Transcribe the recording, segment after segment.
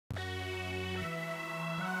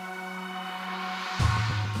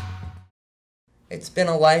It's been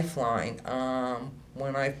a lifeline.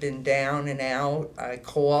 When I've been down and out, I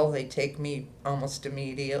call, they take me almost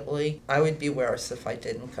immediately. I would be worse if I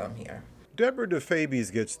didn't come here. Deborah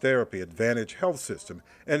DeFabies gets therapy at Vantage Health System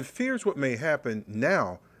and fears what may happen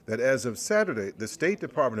now that as of Saturday, the State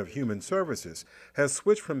Department of Human Services has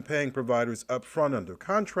switched from paying providers up front under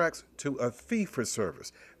contracts to a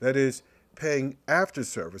fee-for-service, that is, paying after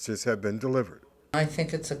services have been delivered. I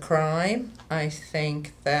think it's a crime. I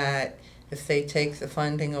think that if they take the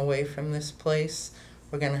funding away from this place,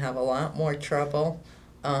 we're going to have a lot more trouble.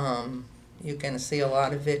 You're going to see a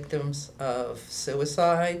lot of victims of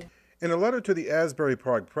suicide. In a letter to the Asbury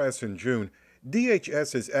Park Press in June,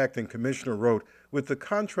 DHS's acting commissioner wrote, with the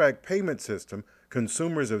contract payment system,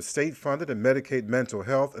 consumers of state-funded and Medicaid mental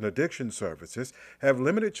health and addiction services have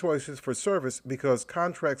limited choices for service because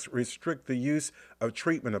contracts restrict the use of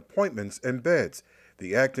treatment appointments and beds.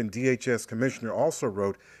 The acting DHS commissioner also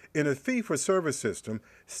wrote, in a fee-for-service system,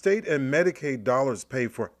 state and Medicaid dollars pay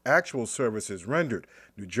for actual services rendered.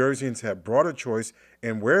 New Jerseyans have broader choice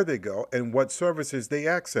in where they go and what services they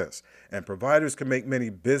access, and providers can make many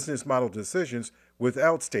business model decisions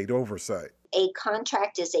without state oversight. A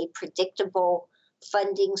contract is a predictable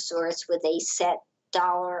funding source with a set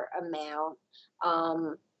dollar amount,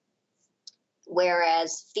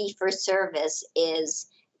 whereas fee-for-service is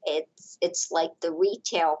it's like the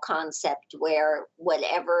retail concept where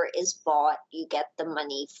whatever is bought, you get the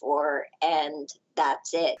money for, and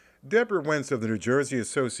that's it. Deborah Wentz of the New Jersey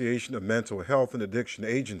Association of Mental Health and Addiction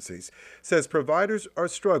Agencies says providers are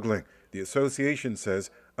struggling. The association says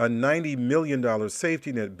a $90 million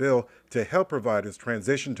safety net bill to help providers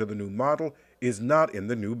transition to the new model is not in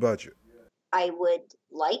the new budget. I would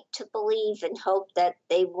like to believe and hope that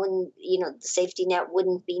they wouldn't, the safety net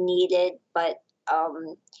wouldn't be needed, but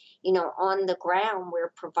on the ground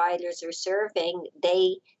where providers are serving,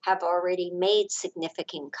 they have already made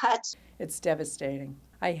significant cuts. It's devastating.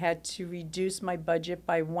 I had to reduce my budget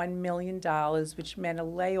by $1 million, which meant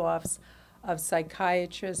layoffs of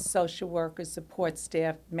psychiatrists, social workers, support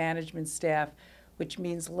staff, management staff, which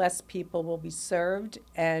means less people will be served,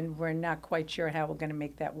 and we're not quite sure how we're going to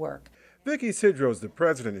make that work. Vicki Sidro is the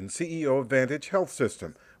president and CEO of Vantage Health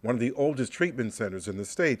System, one of the oldest treatment centers in the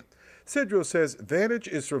state. Sidro says Vantage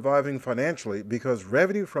is surviving financially because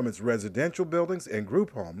revenue from its residential buildings and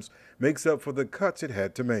group homes makes up for the cuts it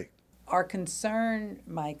had to make. Our concern,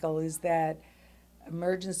 Michael, is that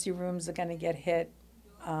emergency rooms are going to get hit,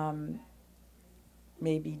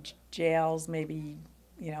 maybe jails, maybe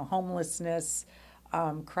homelessness,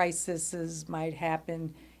 crises might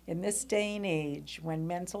happen. In this day and age, when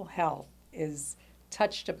mental health is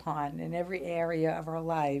touched upon in every area of our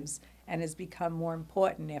lives and has become more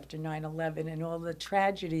important after 9/11 and all the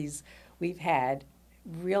tragedies we've had,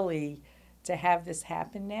 really to have this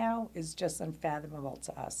happen now is just unfathomable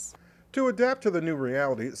to us. To adapt to the new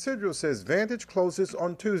reality, Sidro says Vantage closes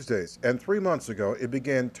on Tuesdays, and 3 months ago it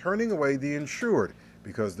began turning away the insured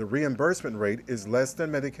because the reimbursement rate is less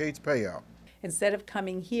than Medicaid's payout. Instead of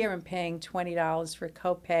coming here and paying $20 for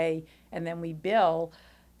copay and then we bill,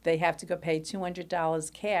 they have to go pay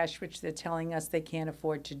 $200 cash, which they're telling us they can't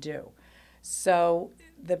afford to do. So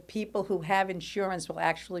the people who have insurance will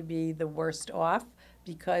actually be the worst off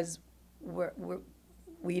because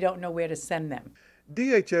we don't know where to send them.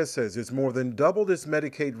 DHS says it's more than doubled its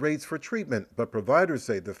Medicaid rates for treatment, but providers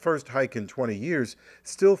say the first hike in 20 years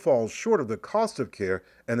still falls short of the cost of care,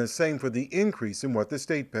 and the same for the increase in what the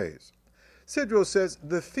state pays. Sidro says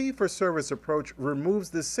the fee-for-service approach removes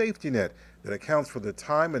the safety net that accounts for the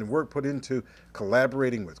time and work put into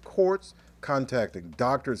collaborating with courts, contacting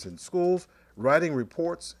doctors and schools, writing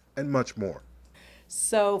reports, and much more.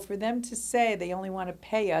 So for them to say they only want to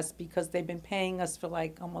pay us because they've been paying us for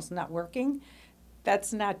almost not working,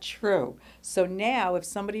 that's not true. So now if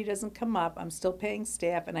somebody doesn't come up, I'm still paying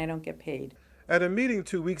staff and I don't get paid. At a meeting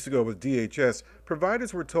 2 weeks ago with DHS,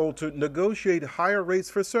 providers were told to negotiate higher rates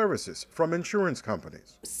for services from insurance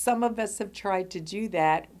companies. Some of us have tried to do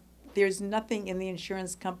that. There's nothing in the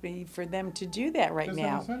insurance company for them to do that right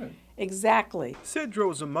now. Exactly. Sidro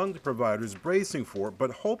is among the providers bracing for,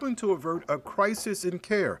 but hoping to avert a crisis in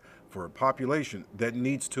care for a population that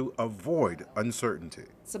needs to avoid uncertainty.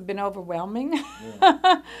 It's been overwhelming,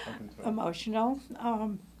 emotional.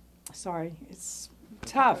 It's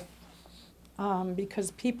tough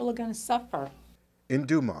because people are going to suffer. In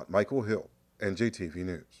Dumont, Michael Hill, NJTV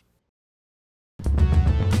News.